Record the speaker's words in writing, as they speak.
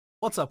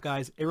What's up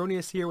guys,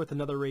 Aroneous here with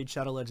another Raid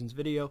Shadow Legends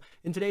video.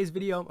 In today's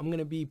video, I'm going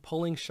to be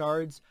pulling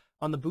shards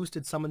on the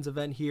boosted summons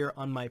event here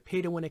on my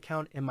pay to win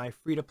account and my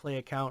free to play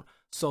account,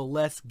 so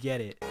let's get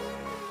it.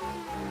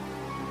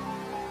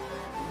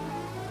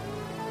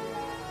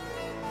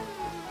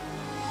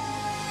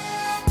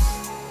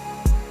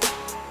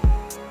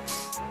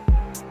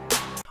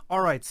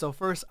 Alright, so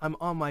first I'm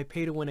on my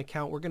pay to win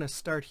account. We're going to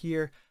start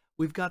here.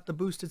 We've got the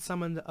boosted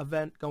summon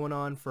event going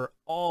on for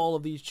all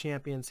of these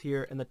champions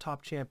here, and the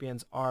top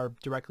champions are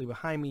directly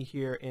behind me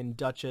here in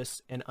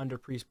Duchess and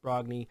Underpriest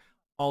Brogni,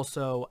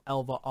 also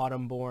Elva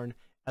Autumnborn,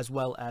 as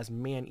well as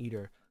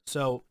Maneater.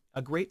 So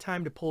a great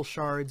time to pull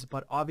shards,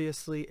 but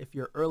obviously if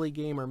you're early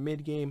game or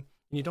mid game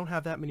and you don't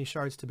have that many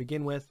shards to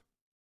begin with,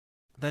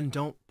 then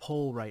don't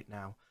pull right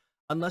now,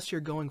 unless you're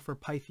going for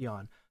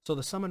Pythion. So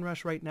the summon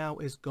rush right now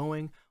is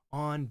going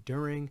on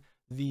during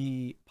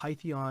the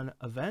Pythion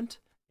event.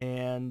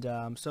 And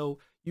so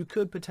you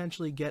could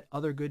potentially get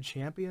other good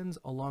champions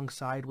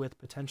alongside with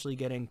potentially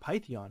getting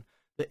Pythion.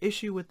 The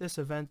issue with this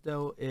event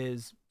though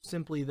is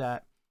simply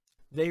that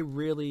they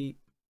really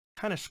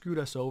kind of screwed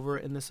us over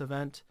in this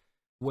event,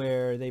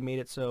 where they made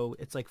it so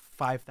it's like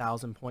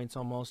 5,000 points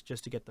almost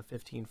just to get the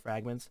 15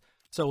 fragments.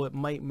 So it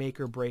might make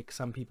or break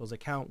some people's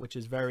account, which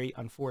is very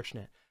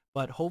unfortunate.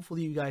 But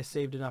hopefully you guys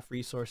saved enough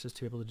resources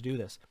to be able to do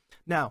this.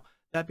 Now,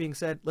 that being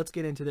said, let's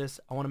get into this.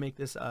 I want to make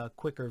this a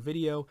quicker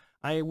video.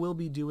 I will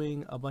be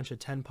doing a bunch of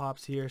 10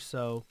 pops here.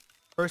 So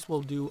first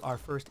we'll do our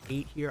first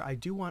 8 here. I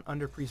do want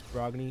Underpriest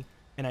Brogni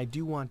and I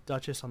do want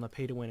Duchess on the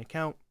pay to win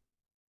account.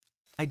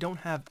 I don't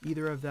have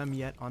either of them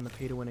yet on the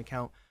pay to win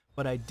account,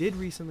 but I did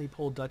recently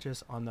pull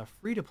Duchess on the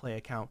free to play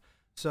account.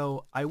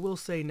 So I will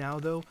say now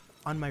though,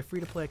 on my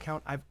free to play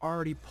account, I've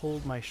already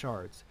pulled my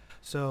shards.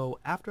 So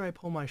after I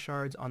pull my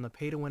shards on the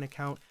pay to win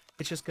account,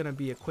 it's just going to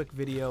be a quick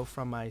video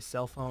from my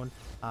cell phone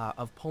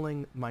of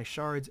pulling my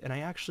shards, and I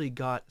actually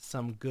got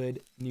some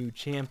good new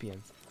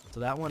champions.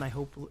 So that one,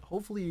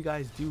 hopefully you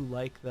guys do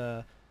like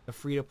the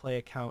free-to-play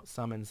account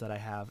summons that I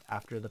have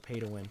after the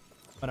pay-to-win.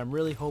 But I'm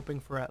really hoping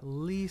for at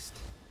least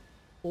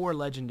 4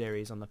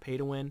 legendaries on the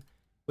pay-to-win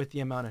with the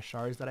amount of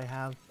shards that I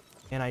have.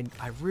 And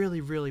I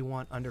really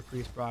want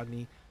Underpriest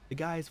Brogni. The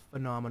guy's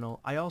phenomenal.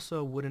 I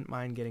also wouldn't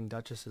mind getting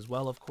Duchess as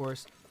well, of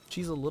course.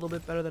 She's a little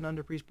bit better than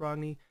Underpriest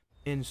Brogni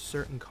in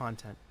certain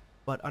content,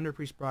 but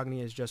Underpriest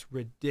Brogni is just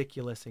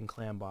ridiculous in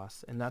Clan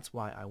Boss, and that's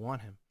why I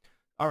want him.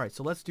 Alright,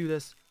 so let's do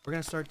this. We're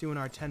going to start doing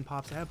our 10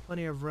 pops. I have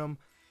plenty of room.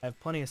 I have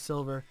plenty of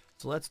silver,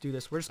 so let's do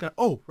this. We're just going to...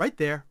 Oh, right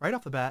there, right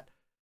off the bat.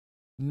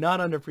 Not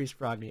Underpriest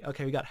Brogni.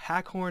 Okay, we got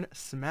Hackhorn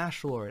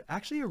Smashlord.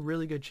 Actually a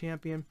really good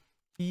champion.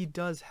 He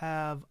does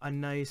have a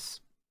nice...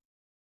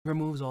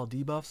 removes all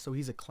debuffs, so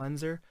he's a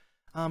cleanser.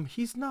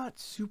 He's not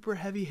super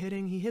heavy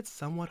hitting. He hits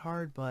somewhat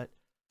hard, but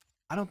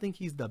I don't think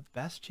he's the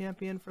best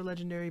champion for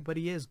Legendary, but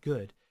he is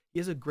good. He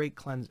is a great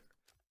cleanser,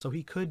 so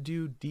he could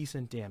do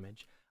decent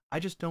damage. I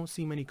just don't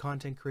see many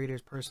content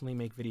creators personally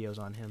make videos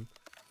on him.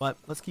 But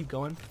let's keep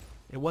going.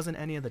 It wasn't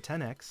any of the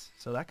 10x,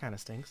 so that kind of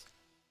stinks.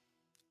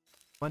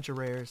 Bunch of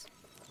rares.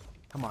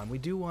 Come on, we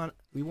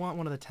want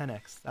one of the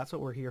 10x. That's what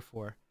we're here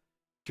for.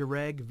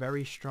 Jireg,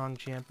 very strong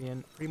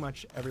champion, pretty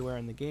much everywhere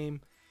in the game.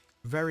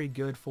 Very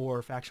good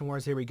for faction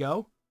wars. Here we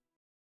go.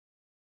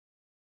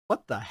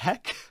 What the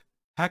heck?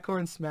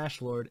 Hackhorn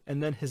Smashlord,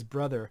 and then his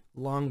brother,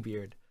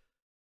 Longbeard.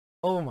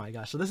 Oh my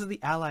gosh, so this is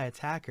the ally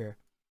attacker.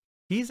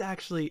 He's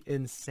actually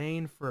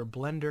insane for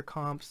blender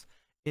comps,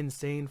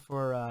 insane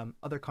for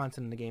other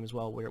content in the game as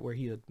well, where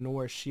he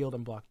ignores shield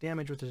and block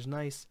damage, which is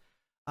nice.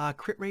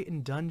 Crit rate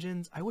in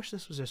dungeons. I wish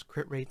this was just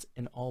crit rates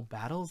in all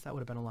battles. That would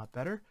have been a lot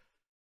better.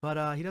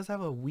 But he does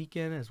have a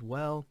weekend as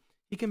well.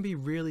 He can be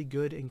really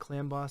good in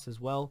Clan Boss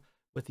as well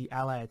with the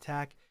ally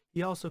attack.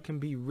 He also can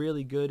be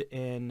really good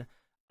in...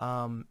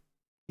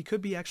 he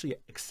could be actually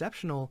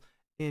exceptional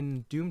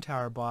in Doom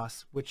Tower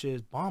boss, which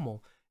is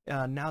Bommel,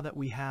 now that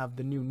we have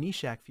the new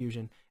Nishak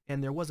fusion.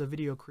 And there was a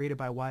video created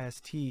by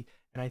YST,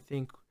 and I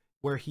think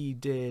where he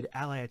did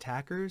ally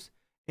attackers,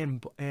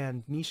 and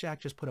Nishak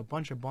just put a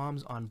bunch of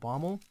bombs on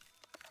Bommel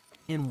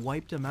and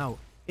wiped him out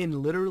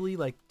in literally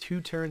like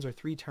 2 turns or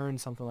 3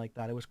 turns, something like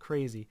that. It was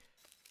crazy.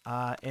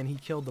 And he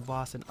killed the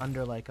boss in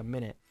under like a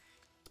minute.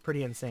 It's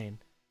pretty insane.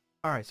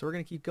 Alright, so we're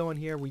going to keep going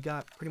here. We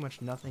got pretty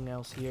much nothing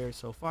else here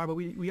so far, but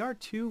we are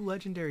 2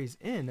 legendaries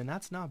in, and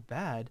that's not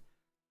bad.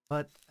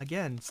 But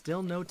again,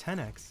 still no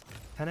 10x.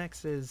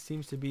 10x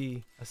seems to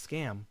be a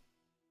scam.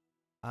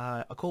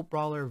 Occult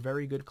Brawler,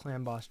 very good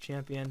Clan Boss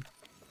champion.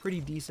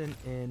 Pretty decent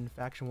in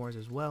Faction Wars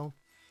as well.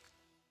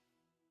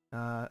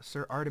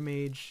 Sir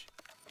Artemage,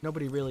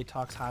 nobody really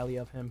talks highly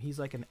of him. He's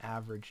like an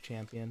average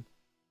champion.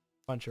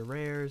 Bunch of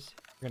rares.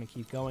 We're going to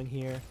keep going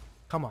here.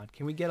 Come on,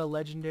 can we get a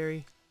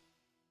legendary?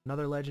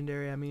 Another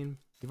legendary, I mean,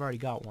 we've already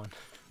got one.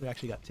 We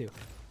actually got 2.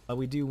 But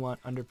we do want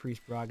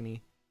Underpriest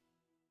Brogni.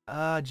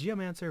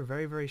 Geomancer,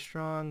 very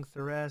strong.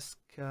 Thuresk,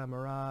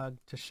 Marag,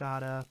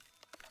 Tashada.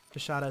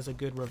 Tashada is a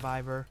good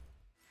reviver.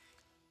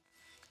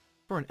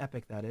 For an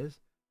epic, that is.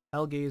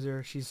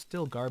 Hellgazer, she's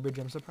still garbage.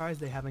 I'm surprised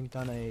they haven't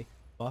done a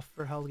buff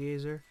for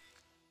Hellgazer.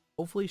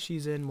 Hopefully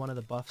she's in one of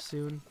the buffs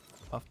soon.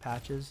 buff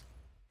patches.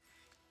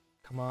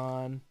 Come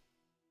on.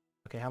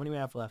 Okay, how many we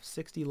have left?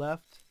 60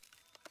 left.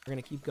 We're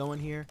gonna keep going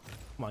here.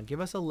 Come on, give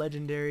us a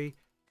legendary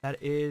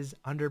that is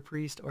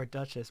Underpriest or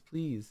Duchess,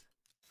 please.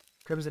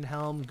 Crimson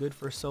Helm, good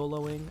for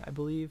soloing, I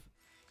believe,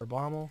 or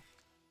Bommel.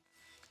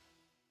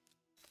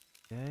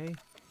 Okay.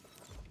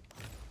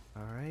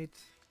 Alright.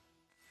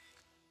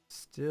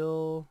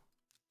 Still.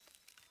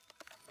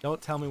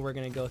 Don't tell me we're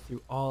gonna go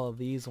through all of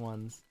these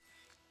ones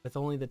with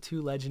only the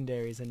 2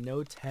 legendaries and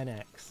no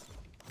 10x.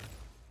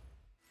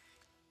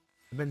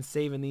 I've been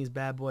saving these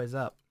bad boys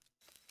up.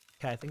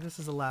 Okay, I think this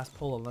is the last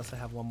pull unless I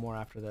have one more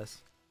after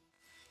this.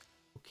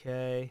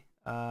 Okay,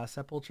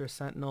 Sepulture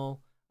Sentinel.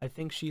 I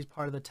think she's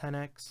part of the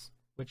 10x,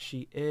 which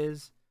she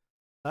is.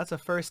 That's the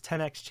first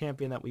 10x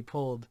champion that we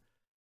pulled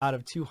out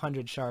of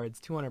 200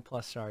 shards, 200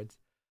 plus shards.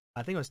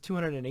 I think it was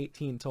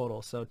 218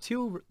 total. So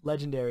 2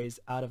 legendaries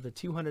out of the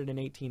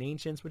 218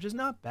 ancients, which is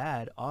not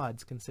bad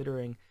odds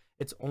considering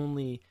it's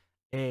only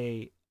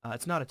a,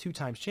 it's not a 2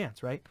 times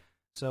chance, right?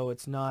 So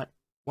it's not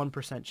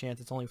 1%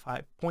 chance, it's only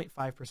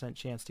 0.5%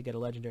 chance to get a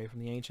legendary from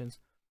the ancients.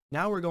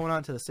 Now we're going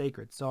on to the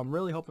sacred, so I'm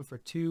really hoping for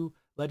 2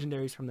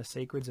 legendaries from the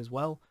sacreds as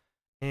well.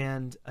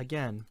 And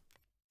again,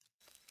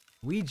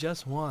 we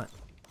just want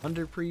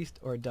Underpriest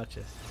or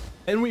Duchess,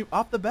 and we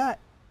off the bat.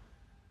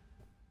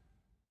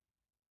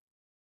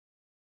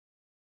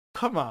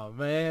 Come on,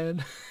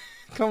 man.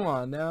 Come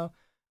on now.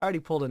 I already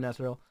pulled a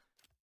Nethril.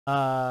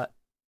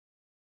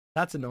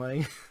 That's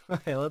annoying.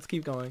 Okay, let's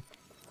keep going.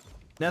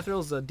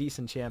 Nethril's a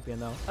decent champion,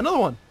 though. Another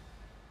one!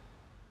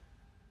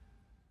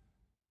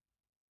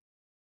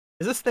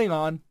 Is this thing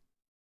on?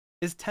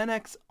 Is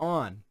 10x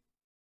on?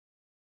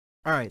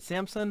 Alright,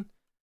 Samson.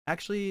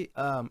 Actually,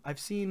 I've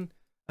seen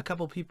a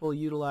couple people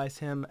utilize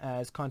him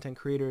as content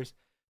creators.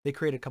 They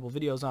created a couple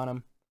videos on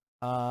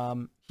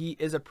him. He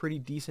is a pretty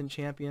decent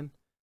champion.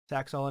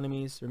 Attacks all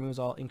enemies, removes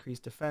all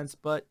increased defense,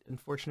 but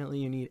unfortunately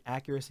you need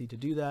accuracy to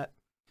do that.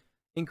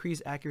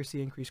 Increase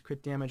accuracy, increase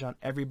crit damage on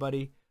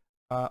everybody.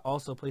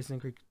 Also places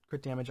increased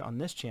crit damage on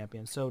this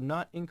champion. So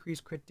not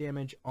increase crit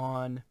damage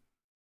on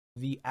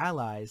the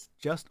allies,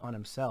 just on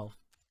himself.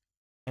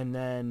 And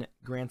then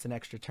grants an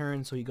extra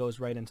turn, so he goes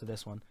right into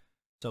this one.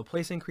 So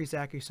place increased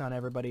accuracy on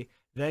everybody,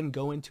 then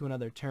go into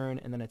another turn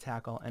and then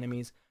attack all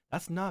enemies.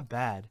 That's not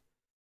bad.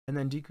 And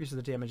then decreases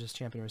the damage this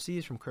champion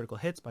receives from critical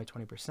hits by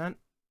 20%.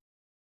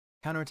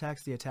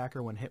 Counterattacks the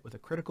attacker when hit with a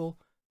critical.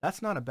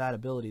 That's not a bad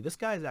ability. This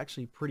guy is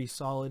actually pretty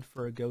solid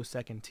for a go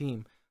second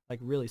team. Like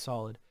really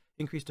solid.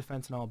 Increased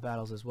defense in all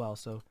battles as well.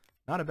 So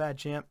not a bad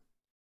champ.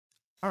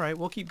 Alright,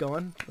 we'll keep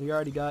going. We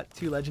already got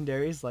 2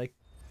 legendaries. Like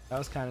that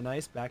was kind of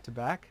nice back to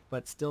back.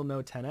 But still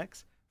no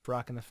 10x.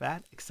 Brock and the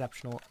Fat.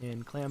 Exceptional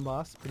in Clan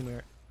Boss.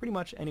 Pretty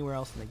much anywhere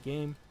else in the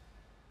game.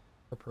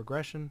 For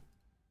progression.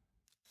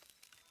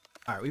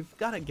 Alright, we've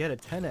got to get a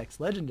 10x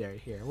legendary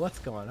here. What's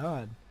going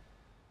on?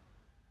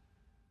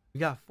 We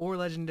got 4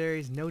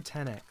 legendaries, no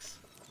 10x.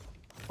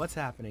 What's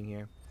happening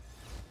here?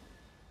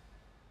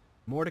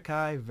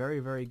 Mordecai, very,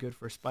 very good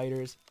for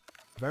spiders.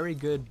 Very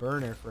good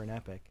burner for an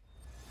epic.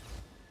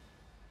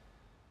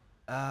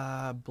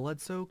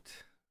 Blood-soaked.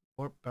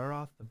 Or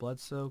Baroth, the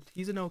blood-soaked.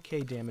 He's an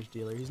okay damage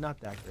dealer. He's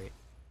not that great.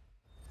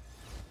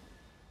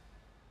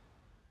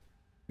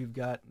 We've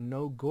got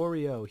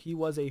Nogorio. He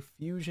was a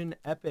fusion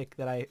epic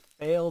that I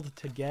failed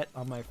to get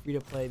on my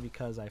free-to-play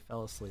because I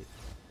fell asleep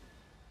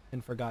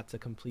and forgot to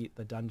complete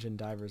the Dungeon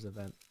Divers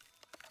event.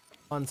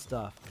 Fun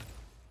stuff.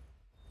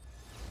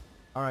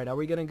 Alright, are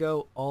we gonna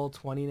go all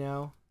 20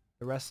 now?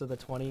 The rest of the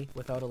 20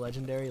 without a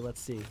legendary? Let's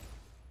see.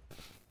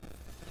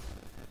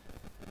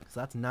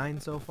 So that's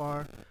 9 so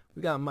far.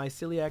 We got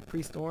Myceliac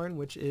Priest Ornn,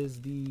 which is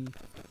the...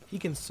 he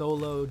can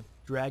solo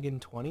Dragon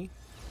 20.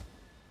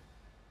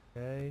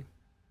 Okay.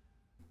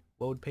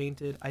 Woad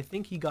Painted. I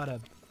think he got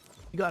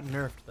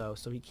nerfed though,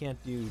 so he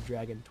can't do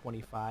Dragon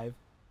 25.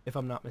 If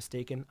I'm not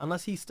mistaken.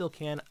 Unless he still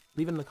can,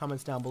 leave it in the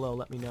comments down below,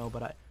 let me know.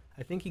 But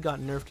I think he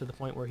got nerfed to the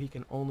point where he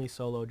can only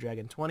solo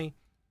Dragon 20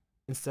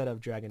 instead of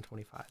Dragon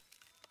 25.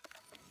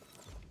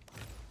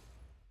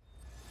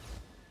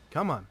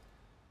 Come on.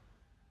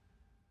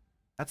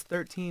 That's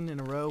 13 in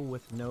a row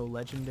with no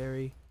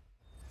legendary.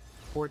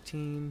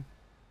 14.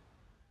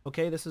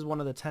 Okay, this is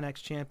one of the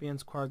 10x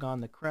champions,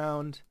 Quargon the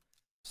Crowned.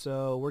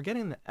 So we're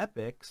getting the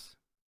epics,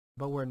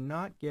 but we're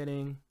not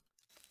getting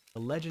the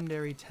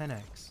legendary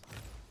 10x.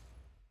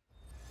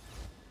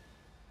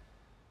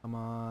 Come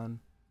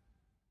on.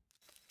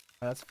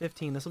 That's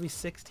 15. This will be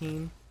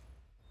 16.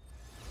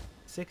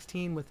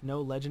 16 with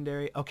no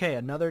legendary. Okay,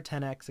 another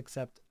 10x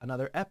except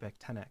another epic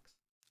 10x.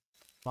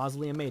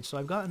 Mausoleum Mage. So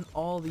I've gotten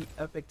all the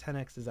epic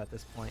 10x's at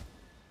this point.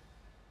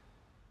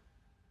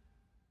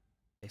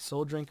 Okay,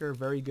 Soul Drinker,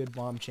 very good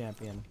bomb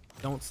champion.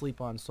 Don't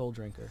sleep on Soul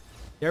Drinker.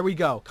 There we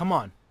go. Come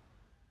on.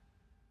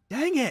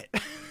 Dang it!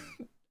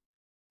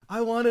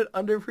 I wanted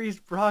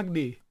Underpriest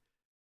Brogni.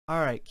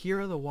 Alright,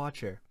 Kira the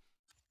Watcher.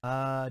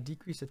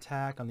 Decrease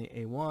attack on the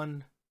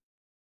A1,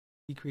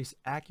 decrease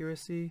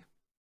accuracy,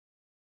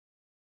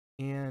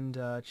 and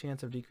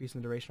chance of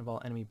decreasing the duration of all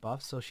enemy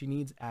buffs. So she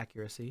needs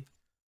accuracy.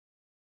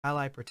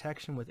 Ally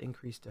protection with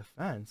increased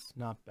defense.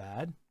 Not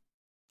bad.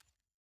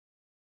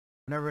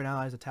 Whenever an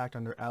ally is attacked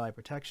under ally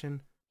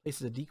protection,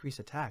 places a decreased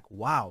attack.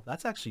 Wow,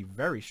 that's actually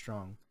very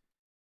strong.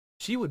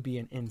 She would be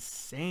an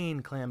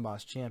insane clan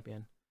boss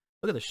champion.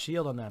 Look at the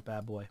shield on that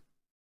bad boy.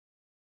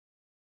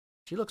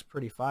 She looks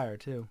pretty fire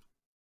too.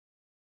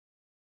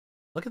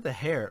 Look at the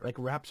hair, like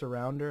wraps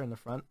around her in the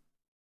front.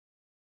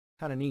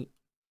 Kind of neat.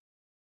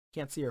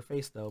 Can't see her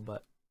face though,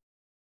 but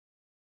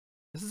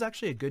this is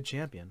actually a good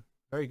champion.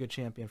 Very good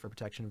champion for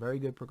protection. Very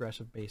good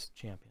progressive based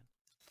champion.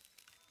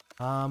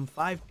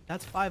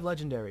 That's 5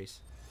 legendaries.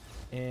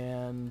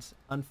 And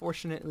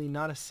unfortunately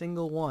not a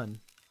single one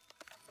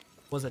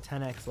was a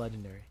 10x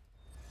legendary.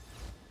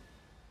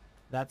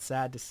 That's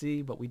sad to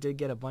see, but we did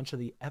get a bunch of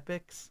the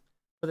epics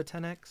for the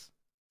 10x.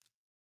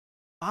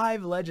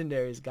 5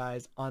 legendaries,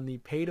 guys, on the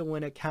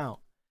pay-to-win account,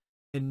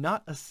 and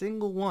not a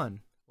single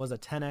one was a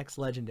 10x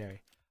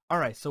legendary.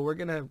 Alright, so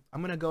I'm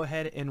gonna go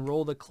ahead and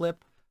roll the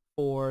clip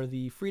for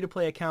the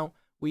free-to-play account.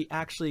 We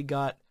actually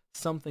got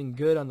something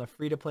good on the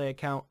free-to-play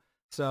account.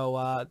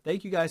 So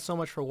thank you guys so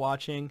much for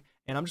watching,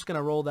 and I'm just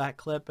gonna roll that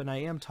clip, and I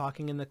am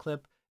talking in the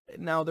clip.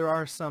 Now there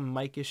are some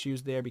mic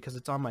issues there because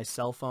it's on my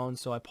cell phone,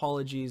 so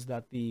apologies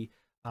that the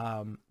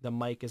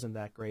mic isn't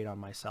that great on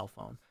my cell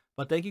phone.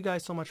 But thank you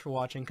guys so much for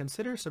watching.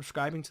 Consider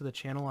subscribing to the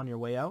channel on your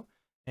way out,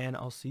 and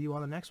I'll see you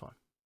on the next one.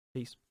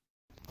 Peace.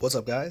 What's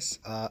up, guys?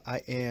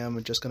 I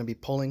am just going to be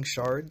pulling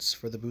shards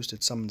for the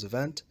Boosted Summons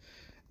event,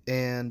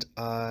 and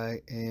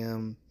I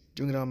am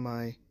doing it on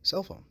my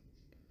cell phone.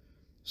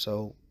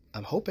 So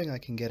I'm hoping I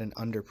can get an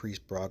Underpriest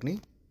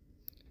Brogni.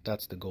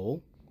 That's the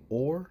goal.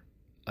 Or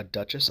a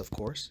Duchess, of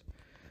course.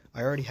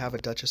 I already have a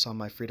Duchess on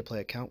my free-to-play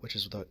account, which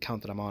is the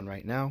account that I'm on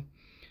right now.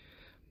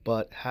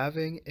 But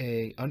having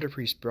a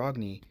Underpriest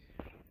Brogni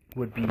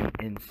would be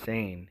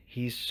insane.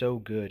 He's so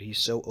good. He's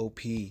so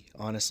OP,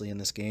 honestly, in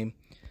this game.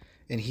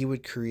 And he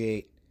would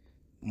create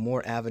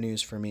more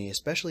avenues for me,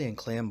 especially in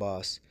Clan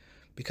Boss.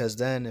 Because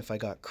then, if I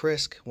got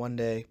Krisk one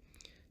day,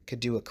 could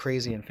do a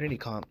crazy Infinity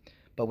comp.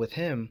 But with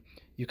him,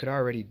 you could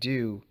already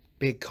do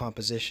big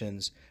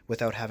compositions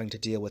without having to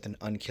deal with an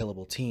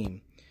unkillable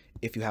team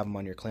if you have him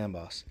on your Clan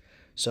Boss.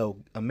 So,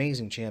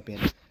 amazing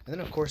champion. And then,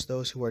 of course,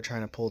 those who are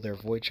trying to pull their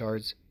Void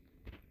Shards,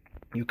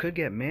 you could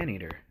get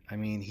Maneater. I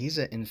mean, he's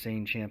an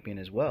insane champion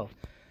as well.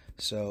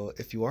 So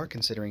if you are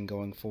considering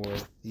going for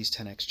these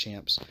 10x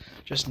champs,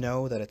 just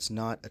know that it's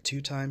not a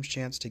 2x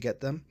chance to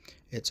get them.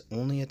 It's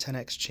only a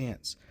 10x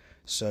chance.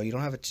 So you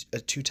don't have a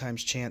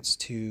 2x chance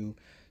to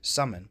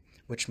summon,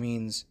 which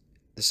means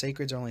the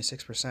sacreds are only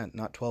 6%,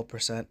 not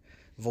 12%.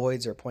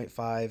 Voids are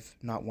 0.5,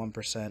 not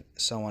 1%,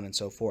 so on and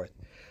so forth.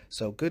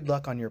 So good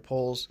luck on your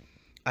pulls.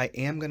 I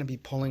am going to be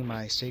pulling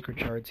my sacred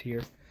shards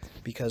here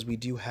because we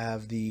do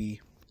have the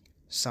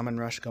summon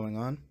rush going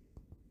on.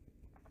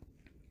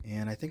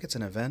 And I think it's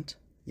an event.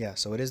 Yeah,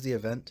 so it is the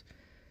event.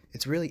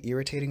 It's really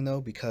irritating though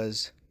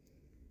because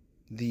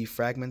the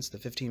fragments, the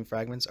 15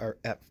 fragments, are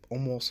at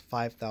almost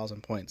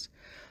 5,000 points.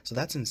 So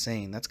that's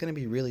insane. That's going to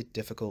be really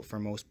difficult for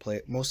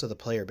most of the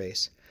player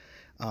base.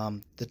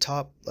 The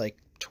top like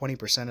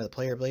 20% of the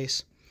player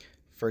base,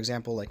 for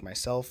example, like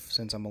myself,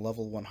 since I'm a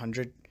level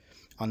 100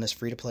 on this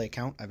free-to-play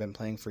account, I've been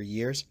playing for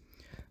years.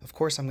 Of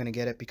course I'm going to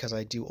get it because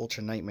I do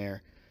Ultra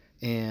Nightmare.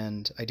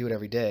 And I do it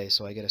every day,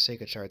 so I get a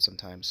Sacred Shard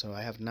sometimes. So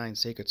I have 9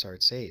 Sacred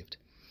Shards saved.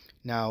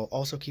 Now,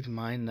 also keep in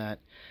mind that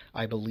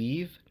I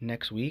believe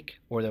next week,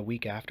 or the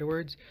week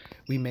afterwards,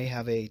 we may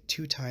have a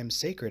 2x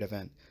Sacred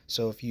event.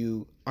 So if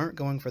you aren't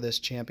going for this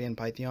champion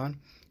Pythion,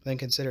 then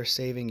consider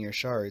saving your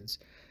shards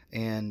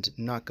and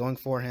not going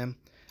for him,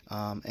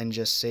 and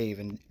just save.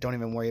 And don't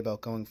even worry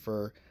about going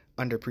for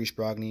Underpriest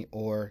Brogni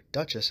or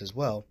Duchess as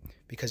well,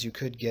 because you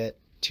could get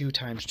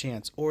 2x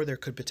chance, or there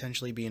could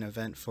potentially be an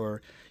event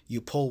for you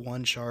pull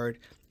 1 shard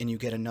and you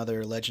get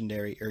another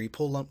legendary, or you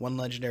pull 1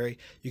 legendary,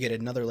 you get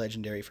another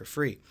legendary for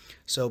free.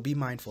 So be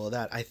mindful of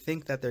that. I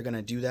think that they're going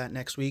to do that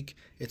next week.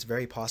 It's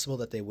very possible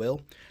that they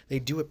will. They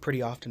do it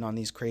pretty often on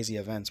these crazy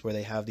events where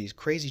they have these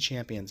crazy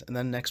champions, and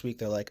then next week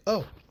they're like,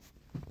 oh,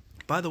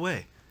 by the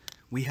way,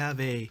 we have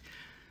a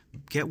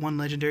get 1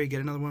 legendary, get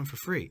another one for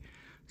free.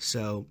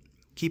 So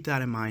keep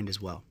that in mind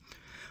as well.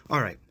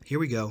 Alright, here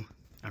we go.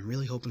 I'm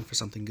really hoping for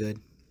something good.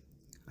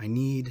 I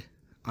need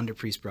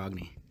Underpriest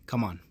Brogni.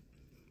 Come on.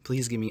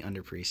 Please give me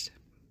Underpriest.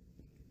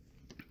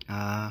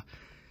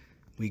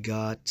 We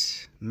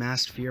got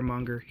Masked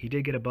Fearmonger. He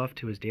did get a buff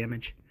to his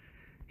damage.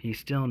 He's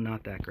still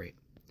not that great.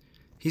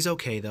 He's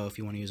okay, though, if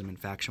you want to use him in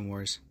Faction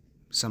Wars.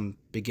 Some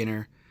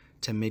beginner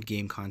to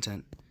mid-game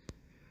content.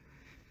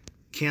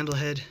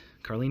 Candlehead,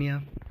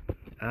 Carlinia.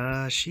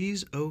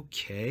 She's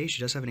okay.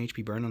 She does have an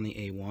HP burn on the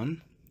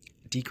A1.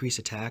 Decrease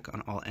attack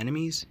on all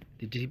enemies.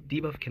 The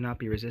debuff cannot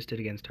be resisted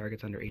against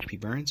targets under HP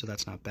burn, so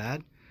that's not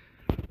bad.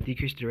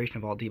 Decrease the duration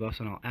of all debuffs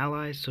on all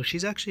allies. So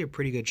she's actually a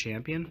pretty good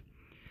champion.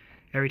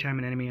 Every time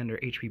an enemy under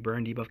HP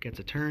burn debuff gets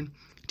a turn,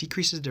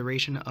 decreases the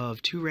duration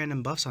of 2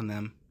 random buffs on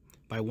them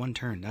by 1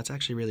 turn. That's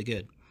actually really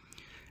good.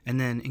 And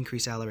then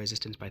increase ally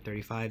resistance by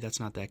 35. That's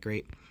not that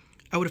great.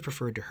 I would have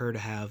preferred her to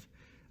have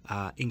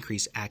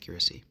increased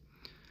accuracy.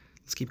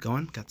 Let's keep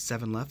going. Got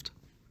 7 left.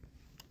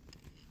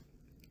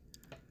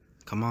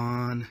 Come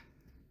on.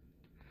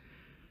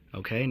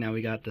 Okay, now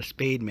we got the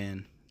Spade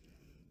Man.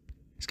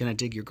 He's gonna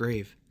dig your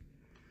grave.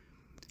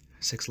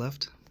 6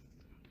 left.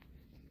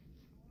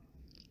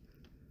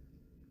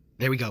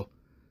 There we go.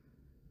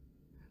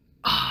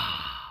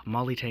 Ah,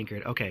 Molly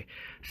Tankard. Okay,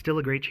 still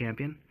a great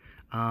champion.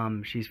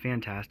 She's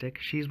fantastic.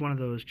 She's one of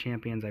those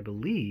champions, I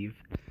believe,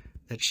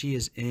 that she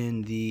is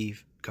in the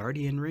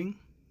Guardian Ring,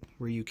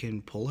 where you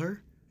can pull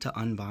her to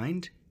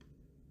unbind.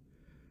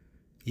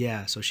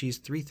 Yeah, so she's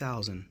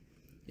 3,000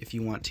 if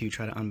you want to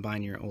try to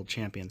unbind your old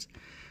champions.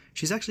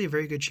 She's actually a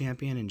very good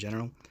champion in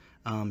general.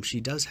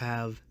 She does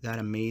have that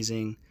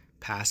amazing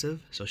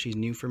passive, so she's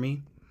new for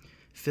me.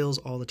 Fills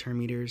all the turn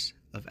meters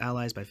of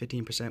allies by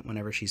 15%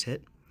 whenever she's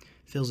hit.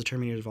 Fills the turn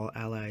meters of all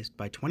allies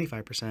by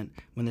 25%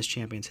 when this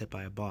champion's hit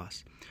by a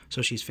boss.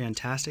 So she's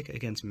fantastic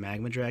against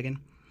Magma Dragon.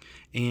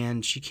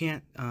 And she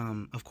can't,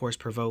 of course,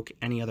 provoke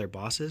any other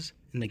bosses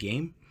in the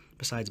game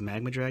besides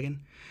Magma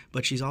Dragon.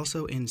 But she's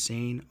also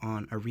insane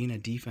on arena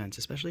defense,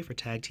 especially for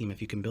tag team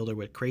if you can build her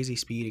with crazy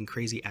speed and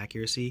crazy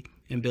accuracy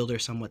and build her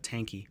somewhat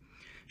tanky.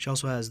 She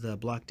also has the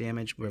block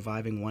damage,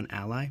 reviving one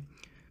ally,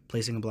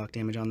 placing a block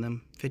damage on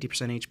them, 50%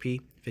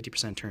 HP,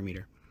 50% turn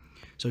meter.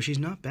 So she's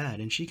not bad,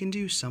 and she can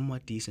do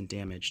somewhat decent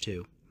damage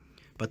too.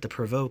 But the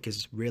provoke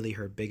is really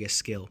her biggest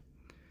skill.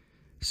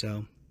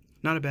 So,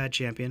 not a bad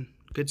champion,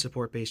 good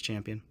support-based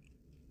champion.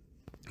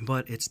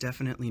 But it's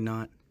definitely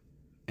not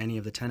any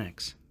of the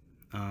 10X.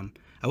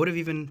 I would have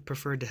even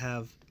preferred to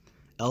have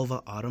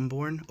Elva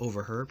Autumnborn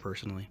over her,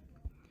 personally.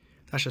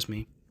 That's just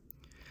me.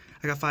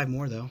 I got 5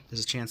 more, though.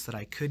 There's a chance that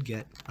I could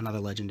get another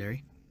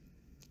legendary.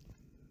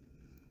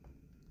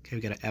 Okay,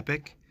 we got an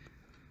epic,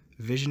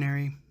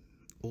 visionary,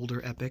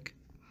 older epic.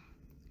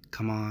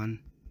 Come on.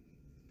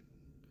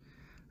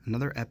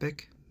 Another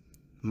epic,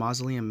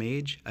 Mausoleum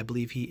Mage. I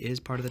believe he is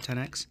part of the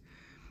 10X.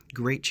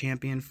 Great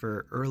champion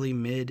for early,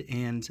 mid,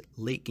 and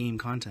late game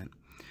content.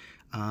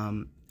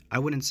 I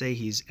wouldn't say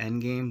he's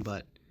end game,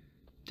 but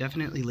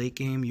definitely late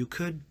game. You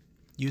could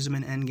use him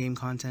in end game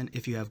content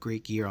if you have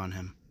great gear on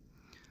him.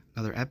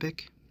 Another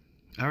epic.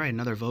 Alright,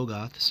 another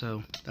Vogoth.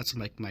 So that's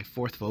like my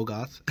 4th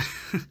Vogoth.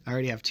 I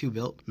already have 2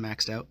 built,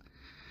 maxed out.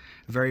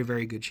 Very,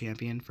 very good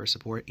champion for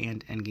support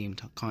and end game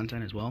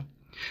content as well.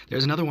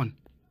 There's another one.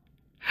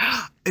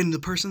 And the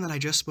person that I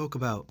just spoke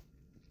about,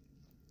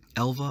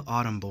 Elva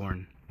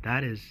Autumnborn.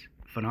 That is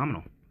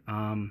phenomenal.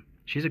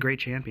 She's a great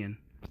champion.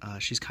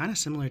 She's kind of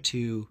similar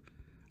to,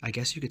 I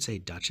guess you could say,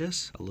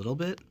 Duchess a little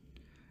bit.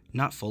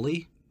 Not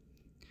fully,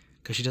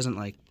 because she doesn't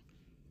like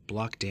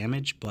block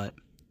damage, but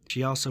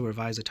she also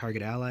revives a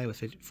target ally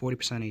with 40%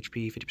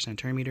 HP, 50%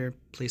 turn meter,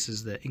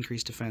 places the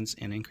increased defense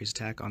and increased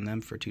attack on them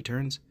for 2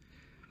 turns.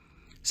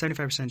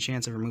 75%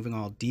 chance of removing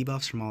all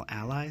debuffs from all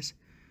allies,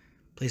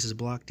 places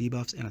block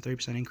debuffs and a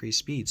 30% increased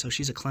speed. So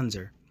she's a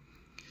cleanser.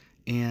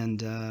 And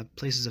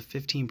places a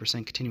 15%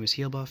 continuous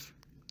heal buff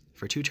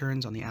for 2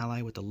 turns on the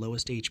ally with the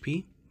lowest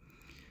HP.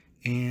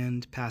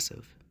 And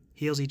passive.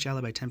 Heals each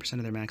ally by 10%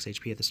 of their max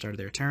HP at the start of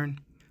their turn.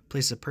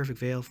 Places a perfect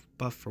veil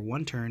buff for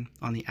 1 turn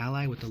on the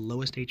ally with the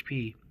lowest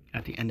HP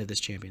at the end of this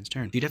champion's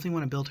turn. You definitely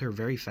want to build her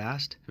very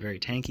fast, very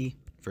tanky,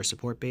 for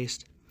support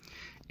based.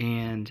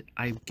 And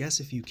I guess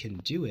if you can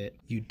do it,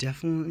 you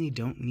definitely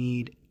don't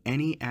need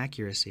any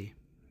accuracy.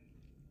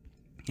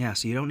 Yeah,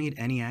 so you don't need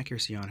any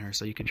accuracy on her,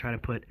 so you can try to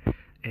put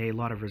a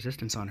lot of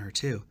resistance on her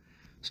too.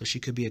 So she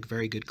could be a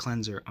very good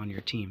cleanser on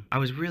your team. I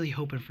was really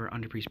hoping for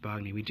Underpriest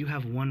Bogni. We do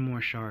have 1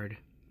 more shard.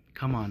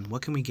 Come on,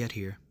 what can we get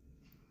here?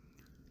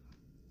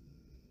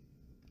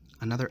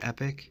 Another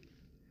epic.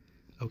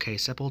 Okay,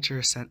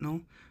 Sepulchre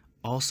Sentinel.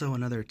 Also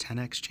another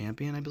 10X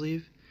champion, I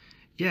believe.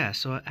 Yeah,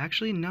 so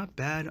actually not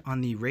bad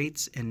on the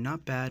rates and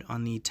not bad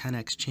on the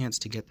 10X chance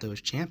to get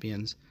those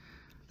champions.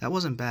 That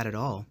wasn't bad at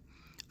all.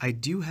 I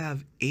do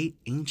have 8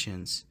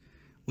 Ancients,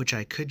 which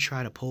I could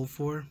try to pull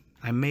for.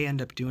 I may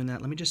end up doing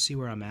that. Let me just see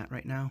where I'm at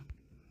right now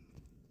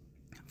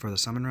for the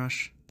Summon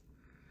Rush.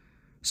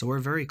 So we're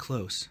very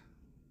close.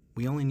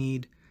 We only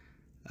need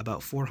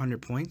about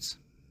 400 points,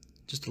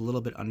 just a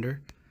little bit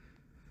under,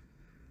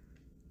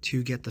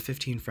 to get the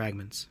 15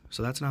 fragments.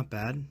 So that's not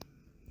bad.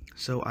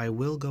 So I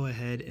will go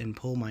ahead and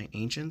pull my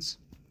Ancients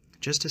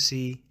just to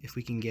see if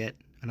we can get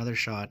another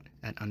shot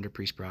at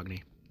Underpriest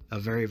Brogni. A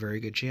very, very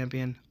good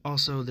champion.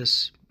 Also,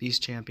 these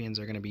champions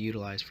are going to be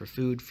utilized for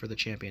food for the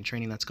champion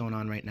training that's going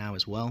on right now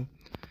as well.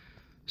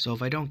 So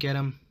if I don't get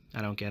them,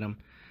 I don't get them.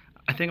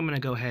 I think I'm going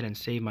to go ahead and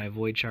save my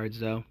Void Shards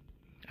though.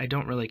 I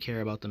don't really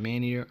care about the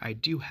Man-Eater. I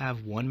do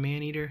have 1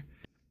 Man-Eater.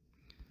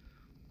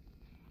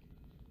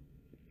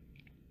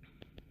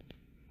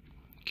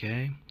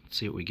 Okay, let's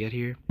see what we get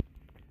here.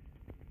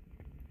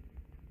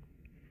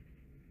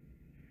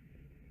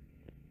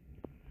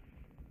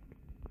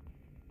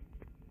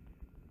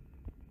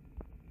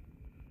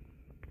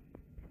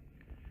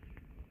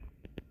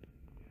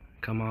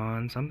 Come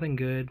on, something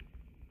good.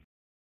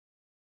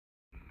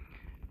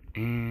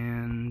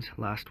 And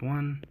last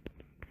one.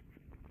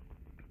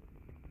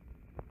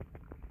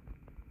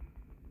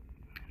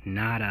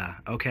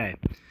 Nada. Okay.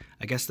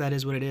 I guess that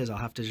is what it is. I'll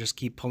have to just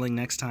keep pulling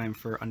next time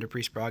for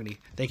Underpriest Brogny.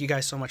 Thank you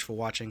guys so much for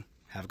watching.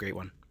 Have a great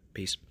one.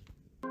 Peace.